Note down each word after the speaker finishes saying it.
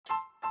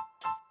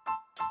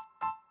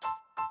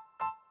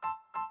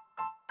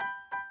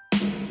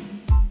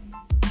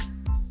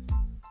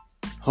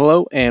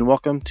Hello and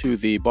welcome to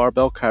the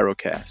Barbell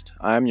Chirocast.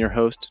 I'm your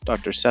host,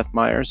 Dr. Seth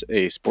Myers,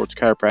 a sports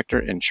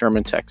chiropractor in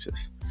Sherman,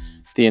 Texas.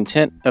 The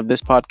intent of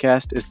this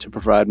podcast is to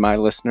provide my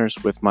listeners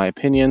with my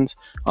opinions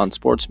on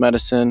sports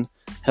medicine,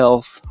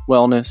 health,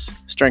 wellness,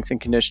 strength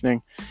and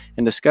conditioning,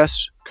 and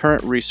discuss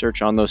current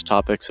research on those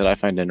topics that I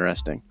find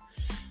interesting.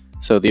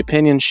 So the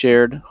opinions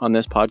shared on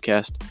this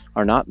podcast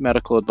are not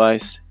medical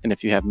advice, and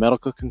if you have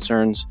medical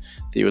concerns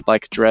that you would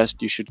like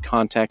addressed, you should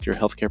contact your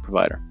healthcare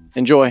provider.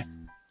 Enjoy!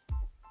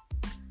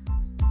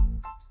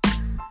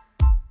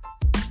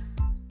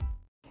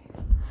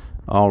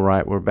 All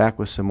right, we're back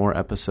with some more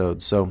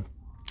episodes. So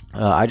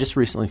I just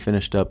recently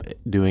finished up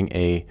doing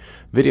a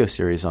video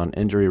series on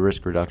injury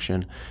risk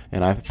reduction,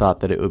 and I thought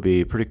that it would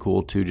be pretty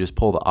cool to just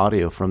pull the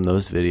audio from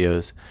those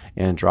videos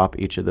and drop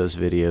each of those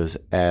videos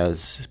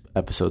as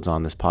episodes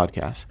on this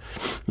podcast.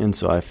 And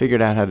so I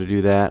figured out how to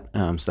do that,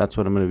 so that's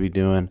what I'm going to be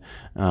doing,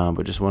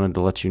 but just wanted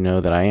to let you know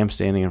that I am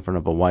standing in front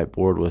of a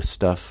whiteboard with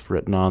stuff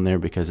written on there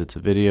because it's a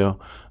video,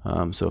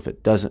 so if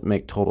it doesn't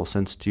make total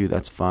sense to you,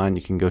 that's fine.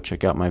 You can go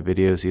check out my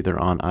videos either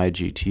on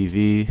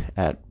IGTV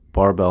at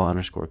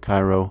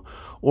barbell_chiro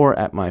or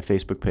at my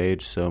Facebook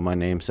page. So my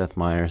name, Seth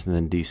Myers, and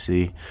then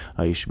DC.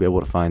 You should be able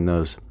to find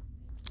those.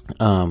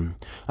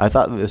 I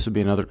thought that this would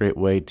be another great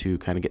way to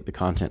kind of get the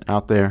content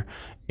out there.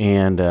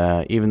 And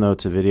even though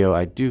it's a video,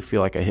 I do feel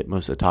like I hit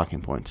most of the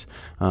talking points.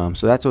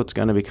 So that's what's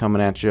going to be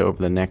coming at you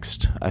over the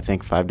next, I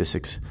think, 5 to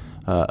 6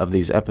 of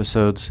these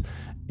episodes.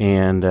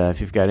 And if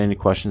you've got any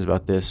questions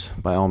about this,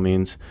 by all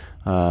means,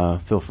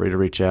 feel free to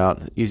reach out.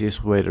 The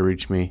easiest way to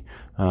reach me,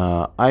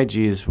 IG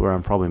is where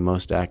I'm probably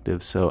most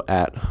active, so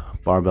at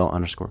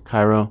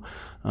barbell_chiro.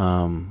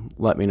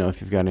 Let me know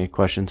if you've got any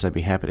questions. I'd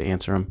be happy to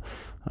answer them.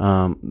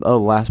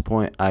 Last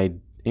point, I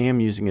am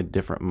using a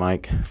different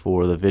mic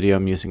for the video.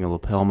 I'm using a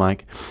lapel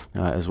mic,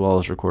 as well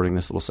as recording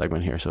this little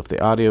segment here. So if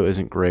the audio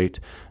isn't great,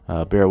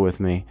 bear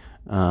with me.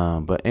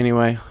 But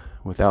anyway,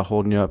 without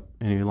holding you up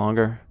any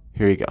longer,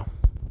 here you go.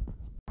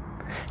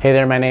 Hey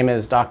there, my name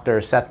is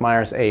Dr. Seth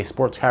Myers, a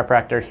sports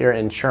chiropractor here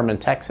in Sherman,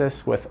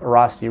 Texas with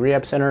Arasti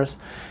Rehab Centers.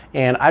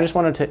 And I just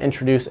wanted to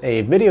introduce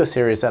a video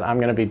series that I'm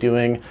going to be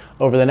doing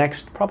over the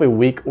next probably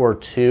week or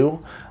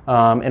two.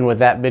 And with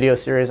that video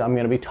series, I'm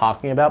going to be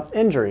talking about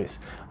injuries.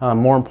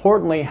 More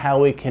importantly,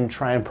 how we can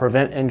try and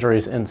prevent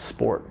injuries in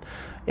sport.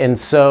 And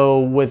so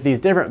with these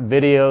different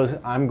videos,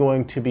 I'm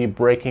going to be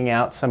breaking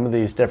out some of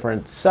these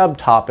different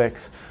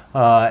subtopics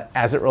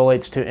as it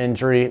relates to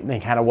injury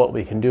and kind of what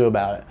we can do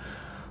about it.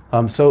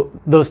 So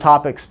those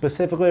topics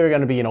specifically are going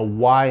to be,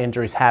 why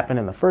injuries happen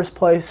in the first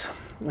place.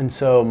 And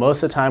so most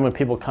of the time when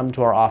people come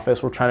to our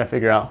office, we're trying to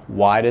figure out,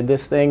 why did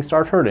this thing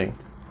start hurting?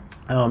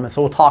 So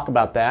we'll talk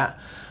about that.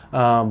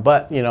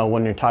 But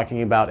when you're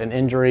talking about an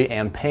injury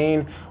and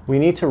pain, we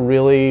need to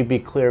really be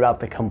clear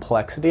about the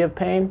complexity of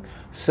pain.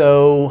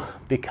 So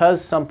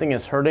because something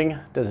is hurting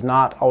does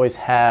not always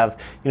have,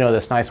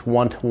 this nice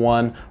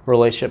one-to-one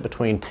relationship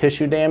between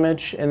tissue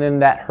damage and then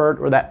that hurt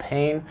or that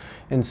pain.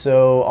 And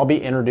so I'll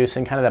be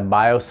introducing kind of the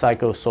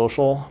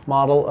biopsychosocial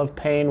model of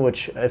pain,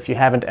 which if you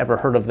haven't ever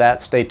heard of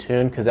that, stay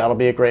tuned because that'll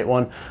be a great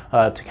one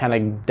to kind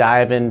of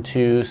dive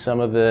into some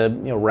of the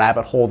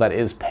rabbit hole that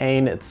is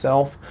pain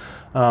itself.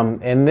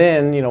 And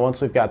then,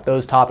 once we've got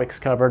those topics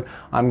covered,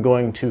 I'm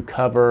going to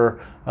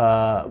cover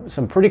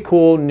some pretty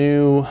cool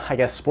new,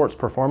 sports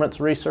performance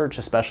research,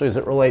 especially as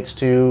it relates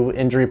to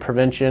injury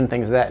prevention,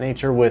 things of that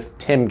nature with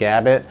Tim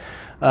Gabbett.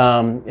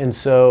 And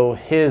so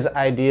his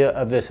idea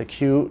of this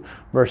acute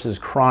versus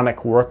chronic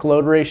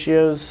workload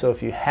ratios. So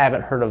if you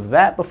haven't heard of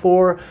that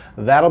before,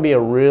 that'll be a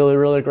really,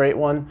 really great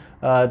one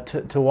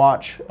to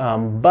watch.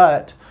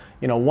 But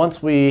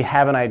once we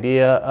have an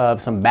idea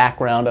of some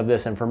background of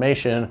this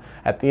information,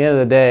 at the end of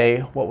the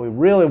day, what we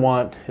really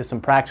want is some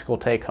practical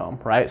take home,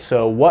 right?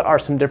 So what are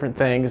some different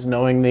things,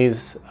 knowing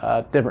these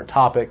different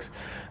topics,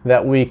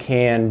 that we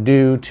can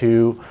do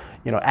to,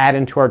 add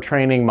into our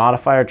training,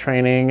 modify our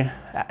training,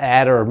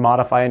 add or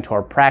modify into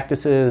our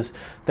practices,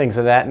 things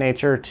of that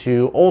nature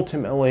to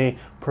ultimately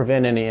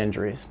prevent any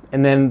injuries.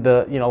 And then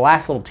the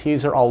last little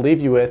teaser I'll leave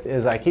you with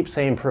is, I keep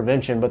saying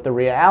prevention, but the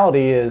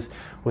reality is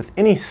with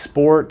any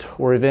sport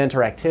or event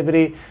or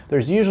activity,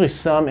 there's usually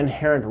some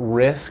inherent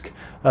risk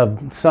of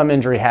some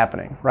injury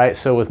happening, right?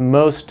 So with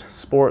most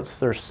sports,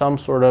 there's some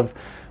sort of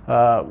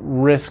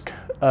risk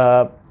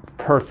per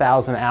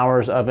 1,000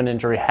 hours of an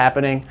injury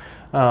happening.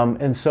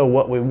 And so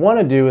what we want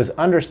to do is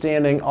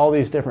understanding all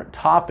these different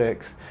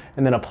topics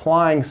and then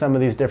applying some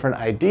of these different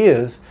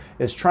ideas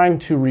is trying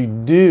to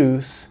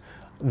reduce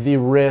the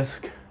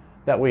risk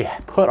that we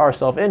put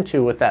ourselves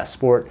into with that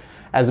sport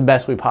as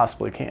best we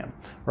possibly can,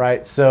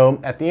 right? So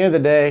at the end of the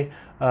day,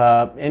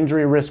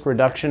 injury risk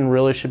reduction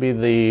really should be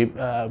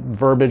the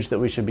verbiage that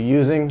we should be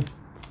using.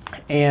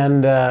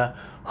 And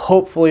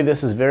hopefully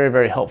this is very,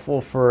 very helpful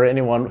for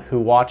anyone who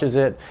watches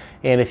it.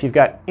 And if you've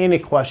got any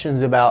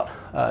questions about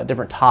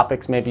different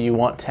topics maybe you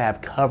want to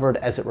have covered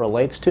as it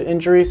relates to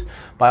injuries,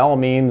 by all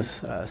means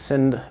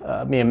send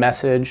me a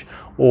message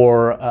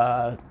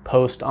or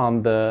post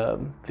on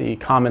the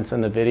comments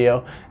in the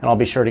video, and I'll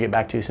be sure to get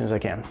back to you as soon as I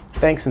can.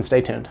 Thanks, and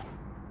stay tuned.